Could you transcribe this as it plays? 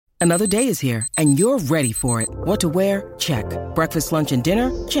Another day is here, and you're ready for it. What to wear? Check. Breakfast, lunch, and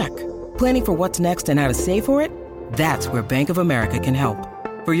dinner? Check. Planning for what's next and how to save for it? That's where Bank of America can help.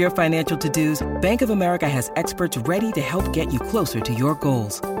 For your financial to-dos, Bank of America has experts ready to help get you closer to your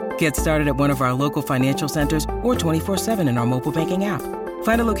goals. Get started at one of our local financial centers or 24/7 in our mobile banking app.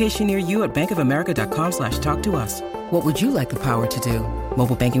 Find a location near you at bankofamerica.com/talktous. What would you like the power to do?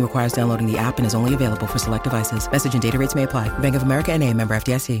 Mobile banking requires downloading the app and is only available for select devices. Message and data rates may apply. Bank of America N.A., member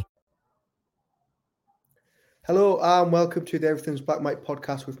FDIC. Hello and welcome to the Everything's Black Mike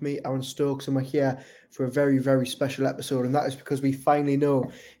podcast with me, Aaron Stokes, and we're here for a very, very special episode, and that is because we finally know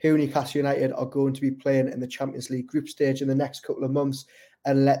who Newcastle United are going to be playing in the Champions League group stage in the next couple of months,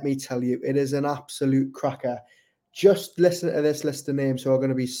 and let me tell you, it is an absolute cracker. Just listen to this list of names who are going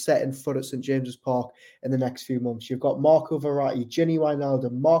to be setting foot at St James's Park in the next few months. You've got Marco Verratti, Gini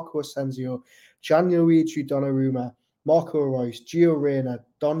Wijnaldum, Marco Asensio, Gianluigi Donnarumma, Marco Reus, Gio Reyna,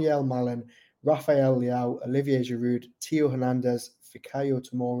 Daniel Malin, Rafael Leao, Olivier Giroud, Theo Hernandez, Fikayo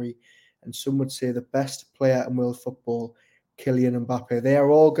Tomori, and some would say the best player in world football, Kylian Mbappe. They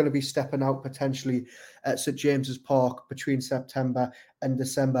are all going to be stepping out potentially at St James's Park between September and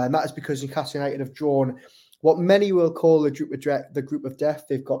December, and that is because Newcastle United have drawn what many will call the group of death.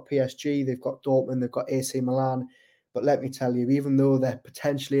 They've got PSG, they've got Dortmund, they've got AC Milan, but let me tell you, even though they're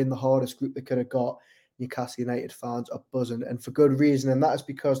potentially in the hardest group they could have got, Newcastle United fans are buzzing, and for good reason, and that is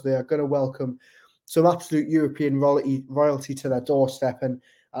because they are going to welcome some absolute European royalty to their doorstep. And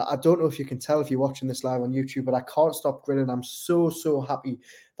I don't know if you can tell if you're watching this live on YouTube, but I can't stop grinning. I'm so happy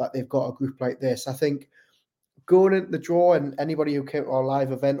that they've got a group like this. I think going into the draw, and anybody who came to our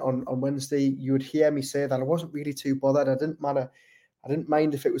live event on Wednesday, you would hear me say that I wasn't really too bothered. I didn't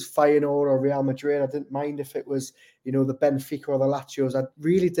mind if it was Feyenoord or Real Madrid. I didn't mind if it was, the Benfica or the Lazios. I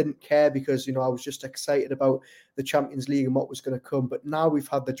really didn't care because, I was just excited about the Champions League and what was going to come. But now we've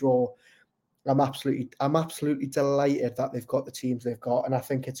had the draw, I'm absolutely delighted that they've got the teams they've got. And I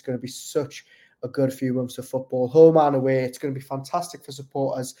think it's going to be such a good few months of football, home and away. It's going to be fantastic for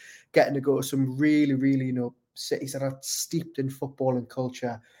supporters getting to go to some really, really, cities that are steeped in football and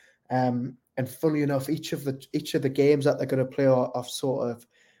culture. And funnily enough, each of the games that they're going to play have sort of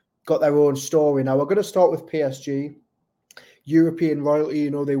got their own story. Now, we're going to start with PSG, European royalty.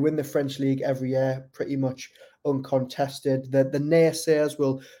 They win the French league every year, pretty much uncontested. The naysayers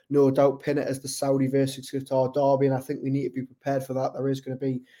will no doubt pin it as the Saudi versus Qatar derby, and I think we need to be prepared for that. There is going to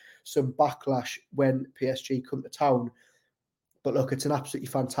be some backlash when PSG come to town. But look, it's an absolutely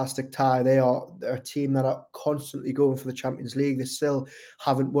fantastic tie. They're a team that are constantly going for the Champions League. They still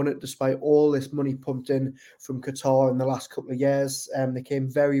haven't won it despite all this money pumped in from Qatar in the last couple of years. They came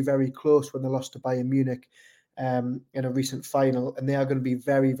very, very close when they lost to Bayern Munich in a recent final. And they are going to be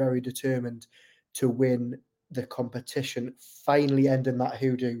very, very determined to win the competition, finally ending that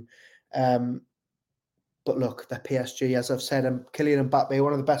hoodoo. But look, the PSG, as I've said, and Kylian Mbappe,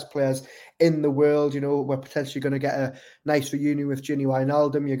 one of the best players in the world. We're potentially going to get a nice reunion with Gini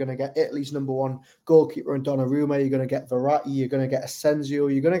Wijnaldum. You're going to get Italy's number one goalkeeper in Donnarumma. You're going to get Verratti. You're going to get Asensio.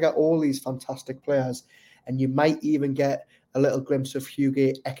 You're going to get all these fantastic players. And you might even get a little glimpse of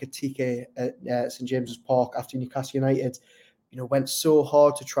Hugo Ekitike at St James's Park after Newcastle United, went so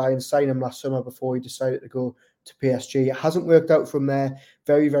hard to try and sign him last summer before he decided to go to PSG. It hasn't worked out from there.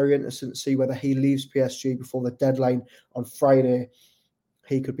 Very, very interesting to see whether he leaves PSG before the deadline on Friday.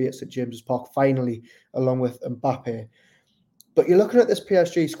 He could be at St James's Park finally, along with Mbappe. But you're looking at this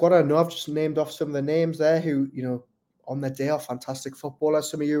PSG squad. I know I've just named off some of the names there who, on their day are fantastic footballers,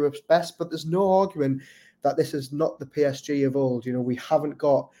 some of Europe's best, but there's no argument that this is not the PSG of old. We haven't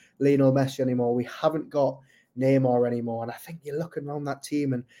got Lionel Messi anymore. We haven't got Neymar anymore. And I think you're looking around that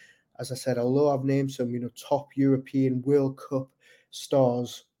team, and as I said, although I've named some, top European World Cup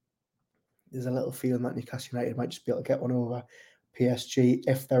stars, there's a little feeling that Newcastle United might just be able to get one over PSG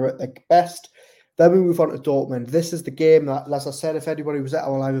if they're at their best. Then we move on to Dortmund. This is the game that, as I said, if anybody was at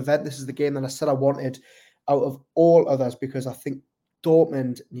our live event, this is the game that I said I wanted out of all others, because I think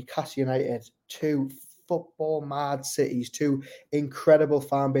Dortmund, Newcastle United, two football mad cities, two incredible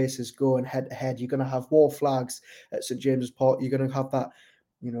fan bases going head to head. You're going to have war flags at St James's Park. You're going to have that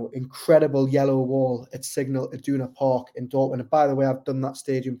incredible yellow wall at Signal Iduna Park in Dortmund. And by the way, I've done that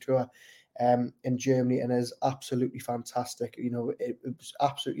stadium tour in Germany, and it is absolutely fantastic. It was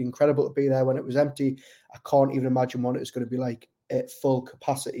absolutely incredible to be there when it was empty. I can't even imagine what it's going to be like at full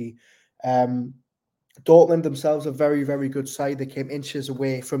capacity. Dortmund themselves are a very, very good side. They came inches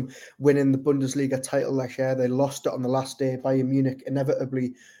away from winning the Bundesliga title last year. They lost it on the last day. Bayern Munich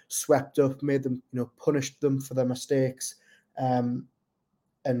inevitably swept up, made them, punished them for their mistakes.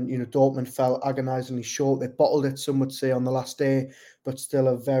 And, Dortmund fell agonisingly short. They bottled it, some would say, on the last day, but still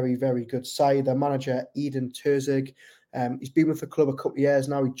a very, very good side. Their manager, Edin Terzic, he's been with the club a couple of years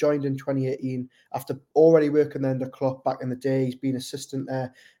now. He joined in 2018 after already working there under Klopp back in the day. He's been assistant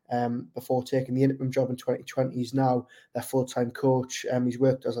there before taking the interim job in 2020. He's now their full-time coach. He's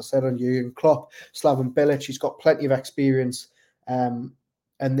worked, as I said, on Jurgen Klopp, Slaven Bilic. He's got plenty of experience.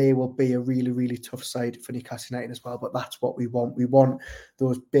 And they will be a really, really tough side for Newcastle United as well. But that's what we want. We want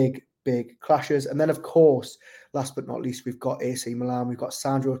those big, big clashes. And then, of course, last but not least, we've got AC Milan. We've got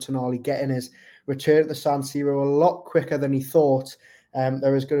Sandro Tonali getting his return at the San Siro a lot quicker than he thought.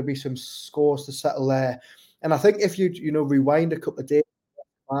 There is going to be some scores to settle there. And I think if you rewind a couple of days,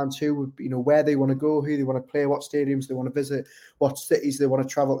 fans who would, where they want to go, who they want to play, what stadiums they want to visit, what cities they want to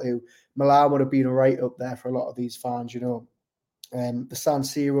travel to, Milan would have been right up there for a lot of these fans, The San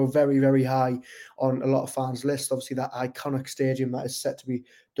Siro, very, very high on a lot of fans' lists. Obviously, that iconic stadium that is set to be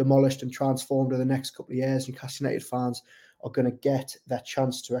demolished and transformed in the next couple of years. Newcastle United fans are going to get their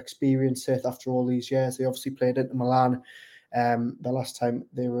chance to experience it after all these years. They obviously played Inter Milan the last time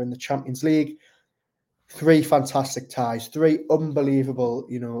they were in the Champions League. 3 fantastic ties, 3 unbelievable,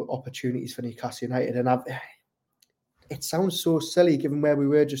 opportunities for Newcastle United. And it sounds so silly given where we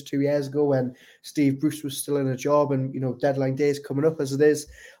were just 2 years ago when Steve Bruce was still in a job and, deadline day is coming up as it is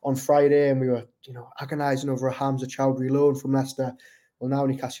on Friday, and we were, agonising over a Hamza Chowdhury loan from Leicester. Well, now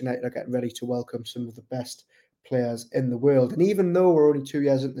Newcastle United are getting ready to welcome some of the best players in the world. And even though we're only 2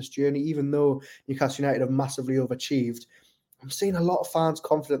 years into this journey, even though Newcastle United have massively overachieved, I'm seeing a lot of fans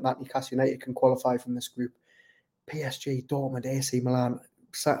confident that Newcastle United can qualify from this group. PSG, Dortmund, AC Milan,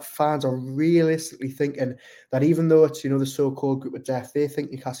 fans are realistically thinking that even though it's, the so-called group of death, they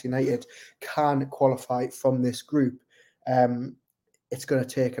think Newcastle United can qualify from this group. It's going to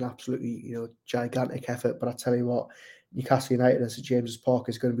take an absolutely, gigantic effort. But I tell you what, Newcastle United at St James's Park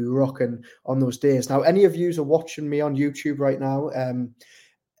is going to be rocking on those days. Now, any of you are watching me on YouTube right now,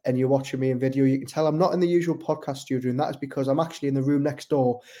 and you're watching me in video, you can tell I'm not in the usual podcast studio, and that is because I'm actually in the room next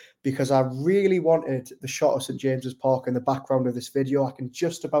door, because I really wanted the shot of St James's Park in the background of this video. I can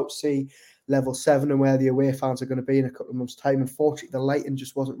just about see level 7 and where the away fans are going to be in a couple of months' time. Unfortunately, the lighting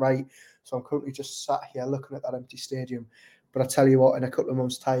just wasn't right, so I'm currently just sat here looking at that empty stadium. But I tell you what, in a couple of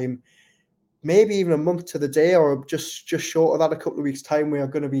months' time, maybe even a month to the day, or just short of that, a couple of weeks' time, we are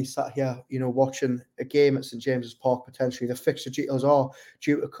going to be sat here, watching a game at St James's Park potentially. The fixture details are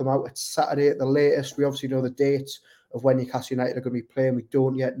due to come out. It's Saturday at the latest. We obviously know the dates of when Newcastle United are going to be playing. We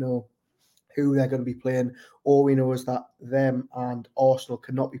don't yet know who they're going to be playing. All we know is that them and Arsenal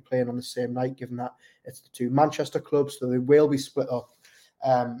cannot be playing on the same night, given that it's the 2 Manchester clubs, so they will be split up.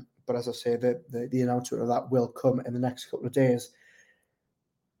 But as I say, the announcement of that will come in the next couple of days.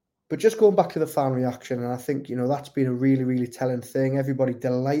 But just going back to the fan reaction, and I think, that's been a really, really telling thing. Everybody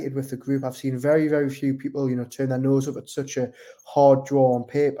delighted with the group. I've seen very, very few people, turn their nose up at such a hard draw on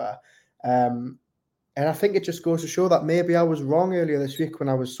paper. And I think it just goes to show that maybe I was wrong earlier this week when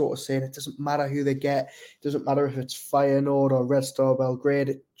I was sort of saying it doesn't matter who they get. It doesn't matter if it's Feyenoord or Red Star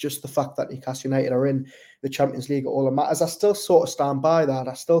Belgrade. Just the fact that Newcastle United are in the Champions League, all that matters. I still sort of stand by that.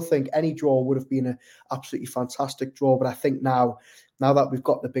 I still think any draw would have been an absolutely fantastic draw. But I think now that we've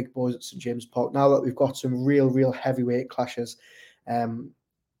got the big boys at St James's Park, now that we've got some real heavyweight clashes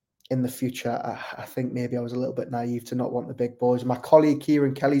in the future, I think maybe I was a little bit naive to not want the big boys. My colleague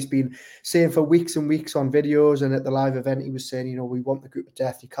Kieran Kelly's been saying for weeks and weeks on videos, and at the live event, he was saying, we want the group of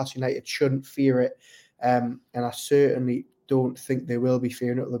death. Newcastle United shouldn't fear it. And I certainly don't think they will be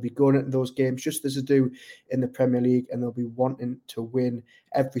fearing it. They'll be going into those games just as they do in the Premier League, and they'll be wanting to win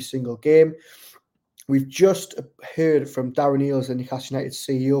every single game. We've just heard from Darren Eales, the Newcastle United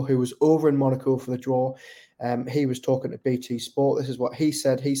CEO, who was over in Monaco for the draw. He was talking to BT Sport. This is what he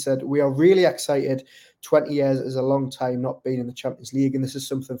said. He said, "We are really excited. 20 years is a long time not being in the Champions League, and this is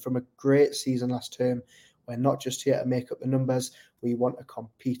something from a great season last term. We're not just here to make up the numbers. We want to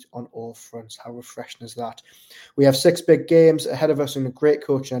compete on all fronts." How refreshing is that? We have 6 big games ahead of us and a great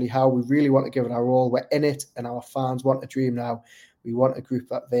coach, Eddie Howe. We really want to give it our all. We're in it, and our fans want a dream now. We want a group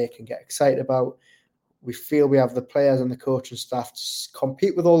that they can get excited about. We feel we have the players and the coaching staff to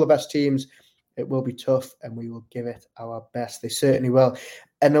compete with all the best teams. It will be tough, and we will give it our best. They certainly will.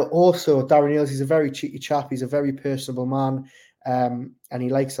 And also, Darren Eales, he's a very cheeky chap. He's a very personable man, and he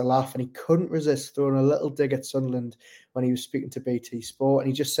likes a laugh. And he couldn't resist throwing a little dig at Sunderland when he was speaking to BT Sport.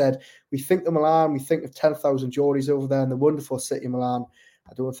 And he just said, "We think of Milan, we think of 10,000 Geordies over there in the wonderful city of Milan.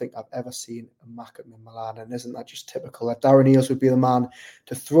 I don't think I've ever seen a Mackem in Milan." And isn't that just typical that Darren Eales would be the man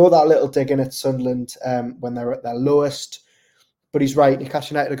to throw that little dig in at Sunderland when they're at their lowest? But he's right.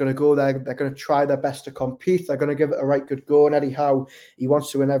 Newcastle United are going to go there. They're going to try their best to compete. They're going to give it a right good go. And Eddie Howe, he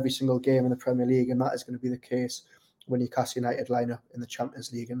wants to win every single game in the Premier League, and that is going to be the case when Newcastle United line up in the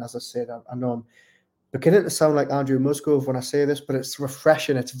Champions League. And as I said, I know I'm beginning to sound like Andrew Musgrove when I say this, but it's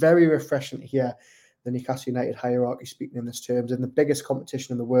refreshing. It's very refreshing to hear the Newcastle United hierarchy speaking in this terms in the biggest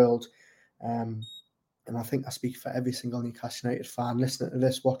competition in the world. And I think I speak for every single Newcastle United fan listening to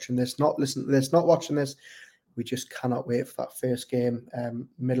this, watching this, not listening to this, not watching this. We just cannot wait for that first game,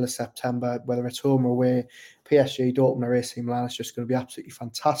 middle of September, whether it's home or away. PSG, Dortmund or AC Milan. It's just going to be absolutely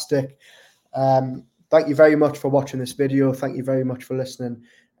fantastic. Thank you very much for watching this video. Thank you very much for listening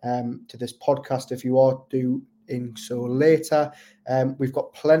to this podcast. If you are doing so later, we've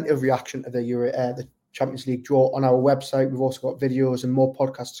got plenty of reaction to the Champions League draw on our website. We've also got videos and more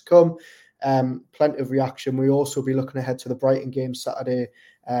podcasts to come. Plenty of reaction. We'll also be looking ahead to the Brighton game Saturday.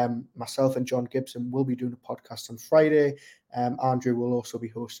 Myself and John Gibson will be doing a podcast on Friday. Andrew will also be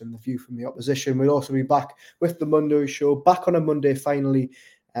hosting The View from the Opposition. We'll also be back with the Monday show, back on a Monday finally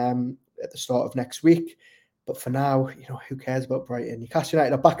at the start of next week. But for now, who cares about Brighton? Newcastle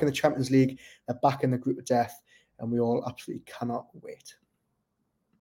United are back in the Champions League. They're back in the group of death, and we all absolutely cannot wait.